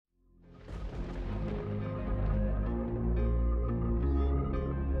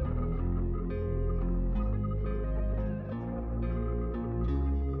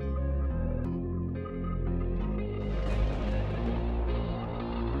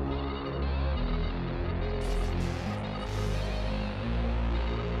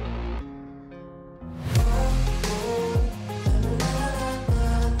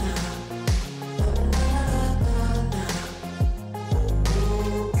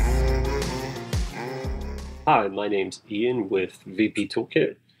Hi, my name's Ian with VP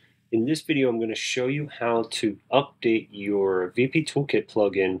Toolkit. In this video, I'm going to show you how to update your VP Toolkit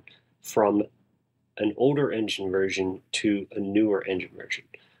plugin from an older engine version to a newer engine version.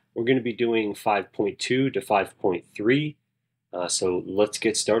 We're going to be doing 5.2 to 5.3, so let's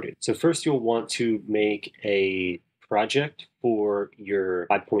get started. So first you'll want to make a project for your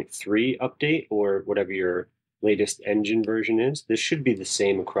 5.3 update or whatever your latest engine version is. This should be the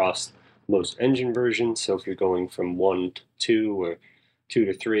same across most engine versions. So if you're going from 1 to 2 or 2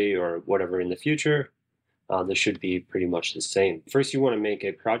 to 3 or whatever in the future, this should be pretty much the same. First, you want to make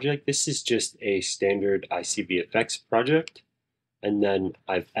a project. This is just a standard ICVFX project. And then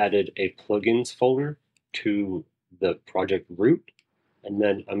I've added a plugins folder to the project root. And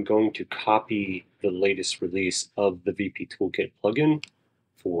then I'm going to copy the latest release of the VP Toolkit plugin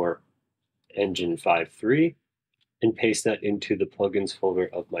for Engine 5.3 and paste that into the plugins folder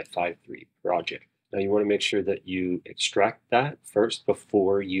of my 5.3 project. Now you want to make sure that you extract that first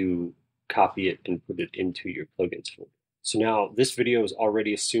before you copy it and put it into your plugins folder. So now this video is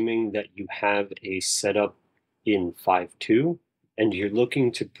already assuming that you have a setup in 5.2 and you're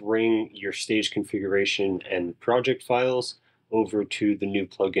looking to bring your stage configuration and project files over to the new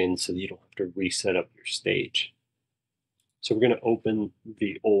plugin so that you don't have to reset up your stage. So we're going to open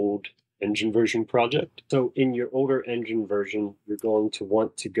the old engine version project. So in your older engine version, you're going to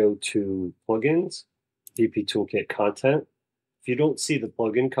want to go to Plugins, VP Toolkit Content. If you don't see the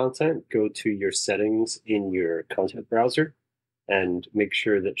plugin content, go to your settings in your content browser and make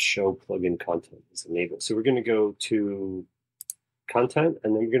sure that Show Plugin Content is enabled. So we're going to go to Content,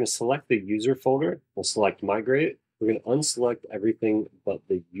 and then we're going to select the user folder. We'll select Migrate. We're going to unselect everything but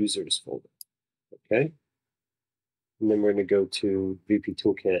the users folder. Okay. And then we're going to go to VP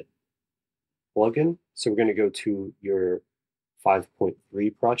Toolkit plugin. So we're going to go to your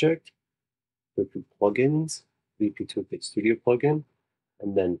 5.3 project, go to plugins, VP Toolkit Studio plugin,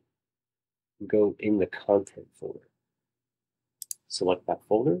 and then go in the content folder. Select that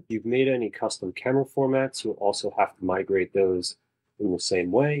folder. If you've made any custom camera formats, you'll also have to migrate those in the same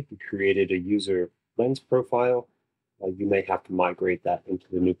way. You created a user lens profile, you may have to migrate that into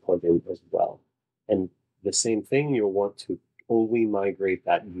the new plugin as well. And the same thing, you'll want to only migrate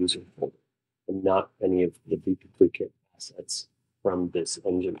that user folder and not any of the VP Toolkit assets from this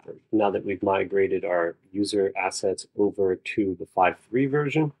engine version. Now that we've migrated our user assets over to the 5.3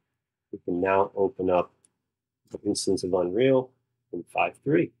 version, we can now open up the instance of Unreal in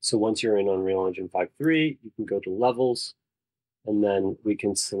 5.3. So once you're in Unreal Engine 5.3, you can go to Levels, and then we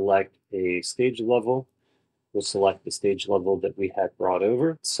can select a stage level. We'll select the stage level that we had brought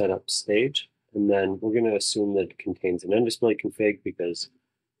over, set up stage, and then we're going to assume that it contains an end display config because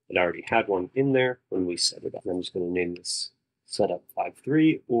it already had one in there when we set it up. I'm just going to name this setup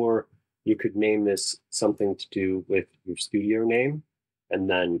 5.3, or you could name this something to do with your studio name, and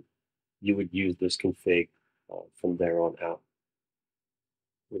then you would use this config from there on out.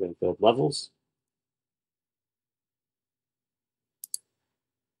 We're going to build levels.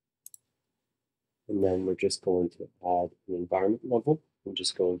 And then we're just going to add an environment level. We're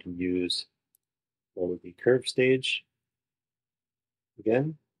just going to use one of the curve stage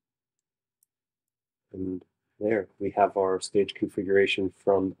again. And there we have our stage configuration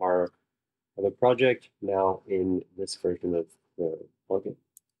from our other project now in this version of the plugin.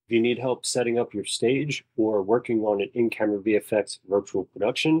 If you need help setting up your stage or working on an in-camera VFX virtual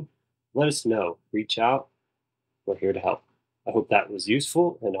production, let us know. Reach out. We're here to help. I hope that was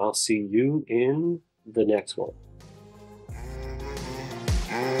useful, and I'll see you in the next one.